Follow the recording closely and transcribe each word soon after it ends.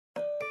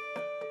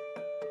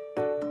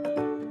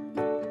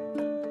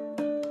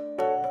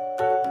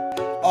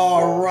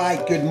All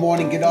right, good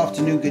morning, good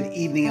afternoon, good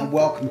evening, and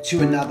welcome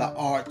to another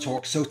Art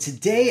Talk. So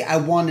today I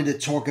wanted to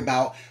talk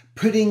about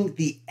putting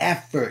the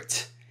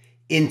effort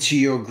into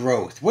your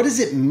growth. What does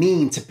it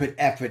mean to put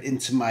effort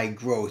into my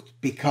growth?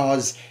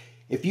 Because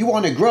if you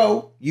want to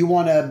grow, you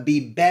want to be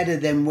better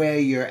than where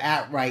you're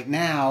at right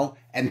now,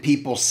 and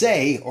people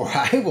say, or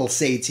I will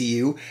say to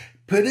you,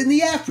 put in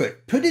the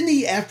effort. Put in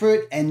the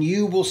effort and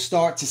you will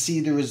start to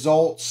see the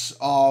results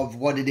of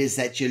what it is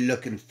that you're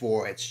looking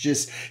for. It's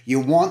just, you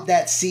want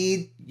that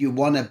seed, you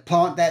want to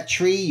plant that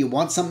tree, you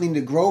want something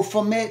to grow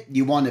from it,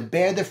 you want to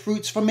bear the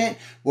fruits from it,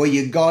 well,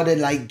 you gotta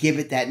give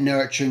it that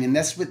nurturing. And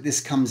that's what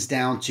this comes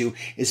down to,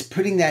 is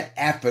putting that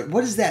effort.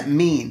 What does that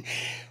mean?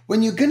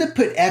 When you're going to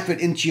put effort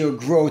into your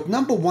growth,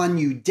 number one,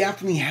 you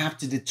definitely have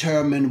to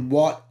determine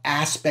what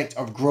aspect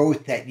of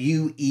growth that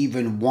you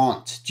even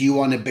want. Do you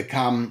want to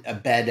become a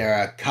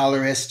better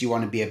colorist? Do you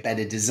want to be a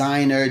better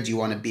designer? Do you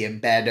want to be a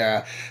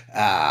better,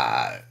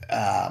 I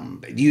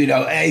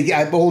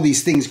have all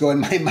these things go in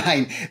my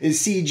mind.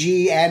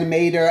 CG,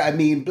 animator, I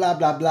mean, blah,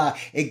 blah, blah.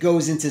 It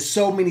goes into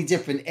so many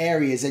different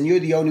areas and you're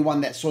the only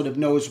one that sort of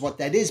knows what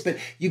that is, but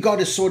you got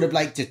to sort of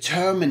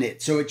determine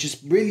it. So it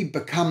just really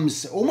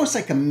becomes almost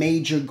like a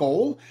major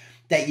goal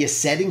that you're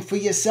setting for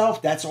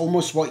yourself. That's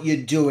almost what you're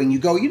doing. You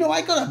go,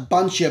 I got a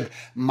bunch of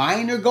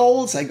minor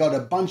goals. I got a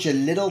bunch of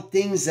little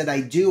things that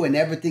I do, and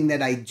everything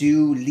that I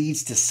do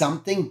leads to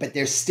something, but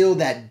there's still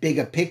that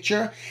bigger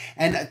picture.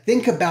 And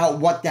think about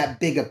what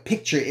that bigger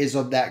picture is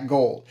of that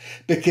goal.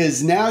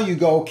 Because now you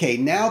go, okay,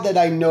 now that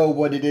I know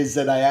what it is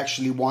that I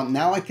actually want,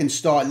 now I can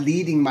start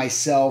leading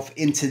myself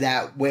into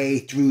that way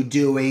through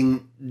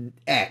doing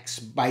X,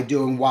 by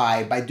doing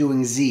Y, by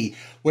doing Z,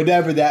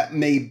 whatever that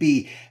may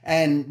be.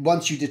 And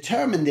once you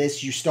determine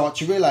this, you start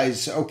to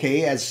realize,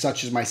 okay, as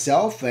such as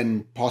myself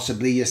and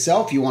possibly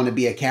yourself, you want to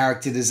be a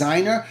character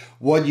designer.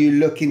 What are you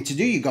looking to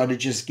do? You got to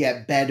just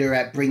get better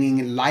at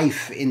bringing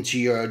life into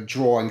your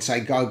drawing. So I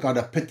got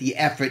to put the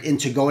effort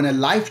into going a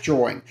life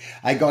drawing.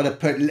 I got to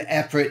put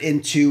effort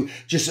into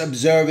just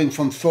observing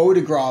from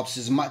photographs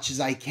as much as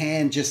I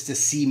can, just to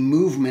see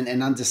movement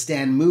and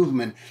understand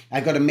movement.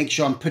 I got to make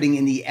sure I'm putting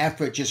in the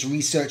effort, just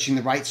researching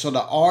the right sort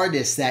of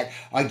artists that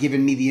are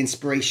giving me the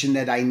inspiration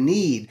that I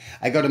need.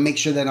 I got to make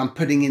sure that I'm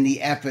putting in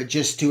the effort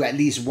just to at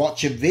least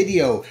watch a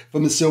video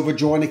from the Silver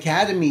Drawing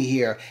Academy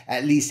here,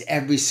 at least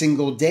every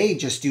single day.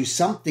 Just do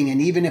something.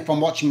 And even if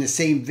I'm watching the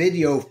same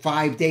video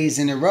 5 days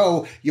in a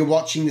row, you're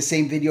watching the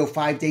same video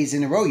 5 days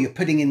in a row. You're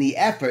putting in the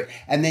effort,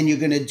 and then you're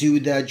going to do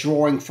the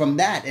drawing from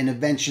that, and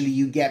eventually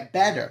you get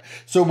better.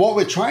 So what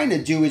we're trying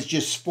to do is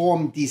just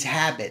form these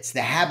habits,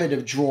 the habit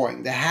of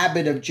drawing, the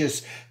habit of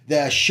just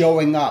the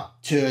showing up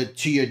to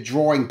your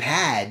drawing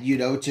pad,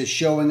 to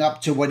showing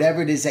up to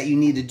whatever it is that you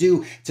need to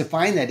do to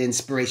find that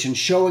inspiration,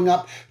 showing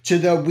up to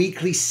the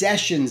weekly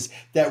sessions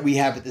that we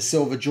have at the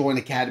Silver Drawing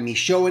Academy,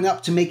 showing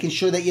up to making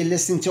sure that you're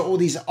listening to all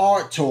these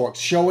art talks,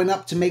 showing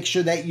up to make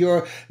sure that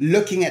you're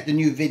looking at the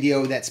new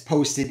video that's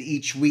posted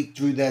each week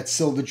through that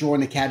Silver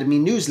Drawing Academy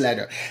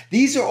newsletter.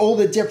 These are all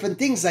the different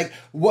things,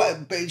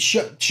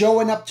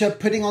 showing up to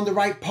putting on the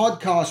right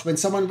podcast when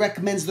someone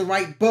recommends the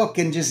right book,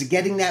 and just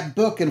getting that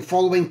book and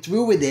following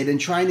through with it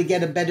and trying to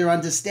get a better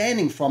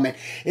understanding from it.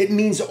 It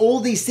means all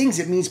these things.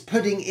 It means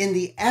putting in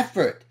the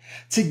effort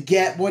to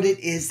get what it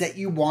is that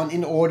you want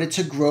in order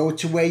to grow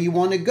to where you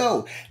want to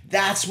go.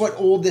 That's what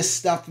all this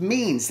stuff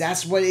means.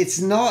 That's what it's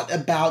not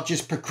about,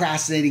 just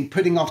procrastinating,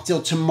 putting off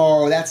till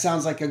tomorrow. That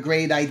sounds like a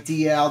great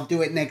idea. I'll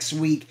do it next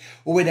week,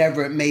 or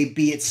whatever it may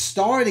be. It's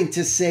starting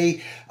to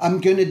say,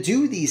 I'm going to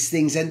do these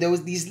things, and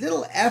these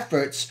little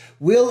efforts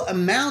will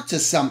amount to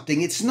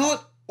something. It's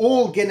not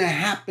all gonna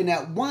happen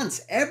at once.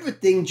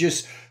 Everything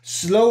just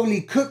slowly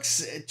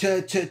cooks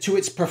to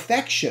its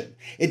perfection.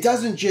 It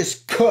doesn't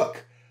just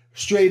cook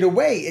straight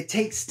away. It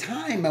takes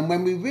time. And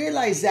when we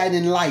realize that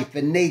in life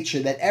and nature,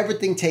 that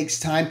everything takes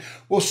time,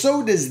 well,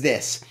 so does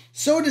this.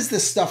 So does the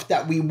stuff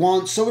that we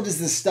want. So does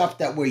the stuff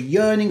that we're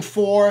yearning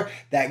for,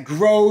 that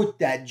growth,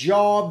 that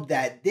job,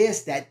 that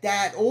this,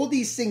 that, all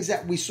these things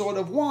that we sort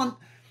of want.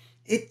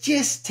 It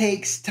just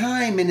takes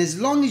time. And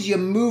as long as you're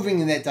moving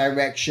in that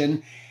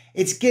direction,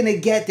 it's going to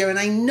get there. And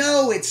I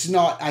know it's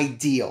not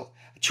ideal.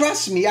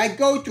 Trust me, I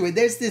go through it.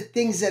 There's the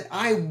things that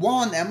I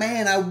want. And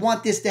man, I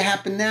want this to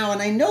happen now.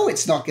 And I know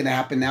it's not going to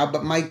happen now.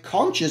 But my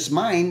conscious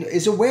mind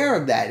is aware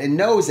of that and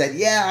knows that,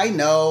 yeah, I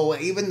know.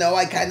 Even though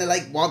I kind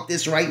of want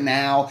this right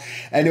now.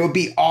 And it would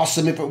be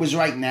awesome if it was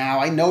right now.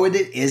 I know it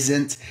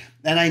isn't.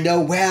 And I know,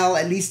 well,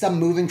 at least I'm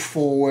moving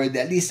forward.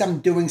 At least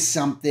I'm doing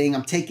something.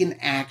 I'm taking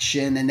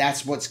action. And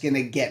that's what's going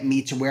to get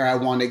me to where I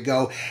want to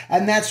go.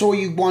 And that's all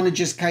you want to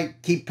just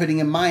keep putting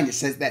in mind. It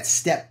says that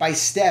step by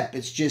step.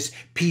 It's just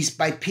piece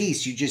by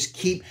piece. You just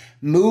keep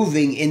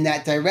moving in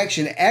that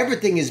direction.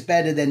 Everything is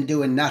better than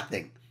doing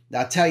nothing.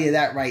 I'll tell you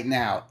that right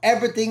now.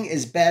 Everything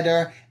is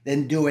better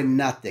than doing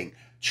nothing.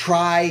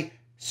 Try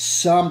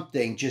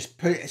something. Just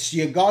put, so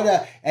you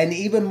gotta, and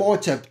even more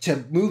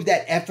to move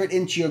that effort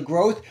into your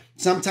growth.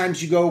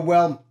 Sometimes you go,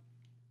 well,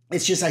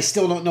 It's just I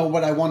still don't know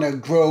what I want to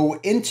grow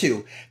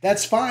into.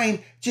 That's fine,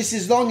 just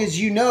as long as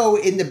you know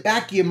in the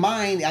back of your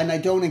mind, and I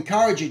don't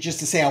encourage it just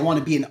to say I want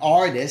to be an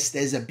artist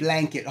as a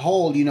blanket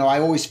whole. You know, I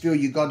always feel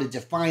you got to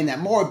define that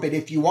more. But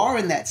if you are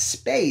in that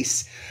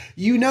space,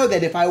 you know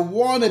that if I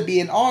want to be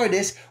an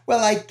artist,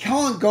 well, I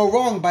can't go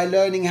wrong by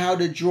learning how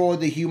to draw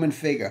the human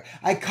figure.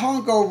 I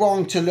can't go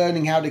wrong to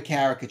learning how to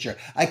caricature.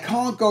 I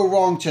can't go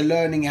wrong to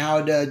learning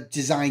how to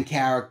design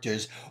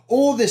characters.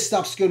 All this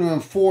stuff's going to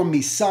inform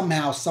me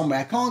somehow, somewhere.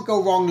 I can't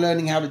go wrong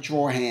learning how to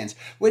draw hands.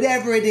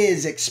 Whatever it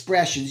is,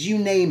 expressions, you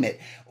name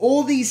it.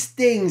 All these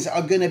things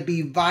are going to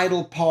be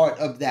vital part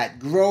of that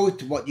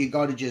growth, what you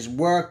got to just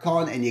work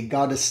on, and you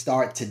got to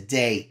start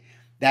today.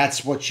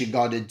 That's what you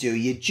got to do.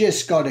 You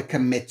just got to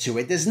commit to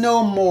it. There's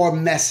no more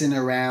messing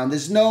around.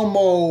 There's no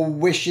more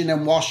wishing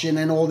and washing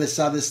and all this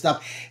other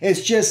stuff.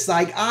 It's just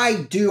like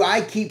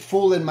I keep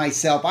fooling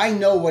myself. I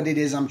know what it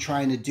is I'm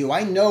trying to do.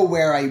 I know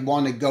where I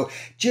want to go.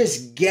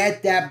 Just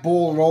get that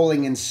ball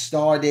rolling and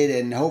started,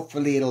 and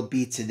hopefully it'll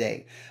be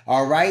today.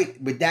 All right.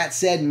 With that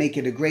said, make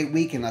it a great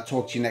week, and I'll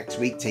talk to you next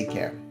week. Take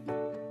care.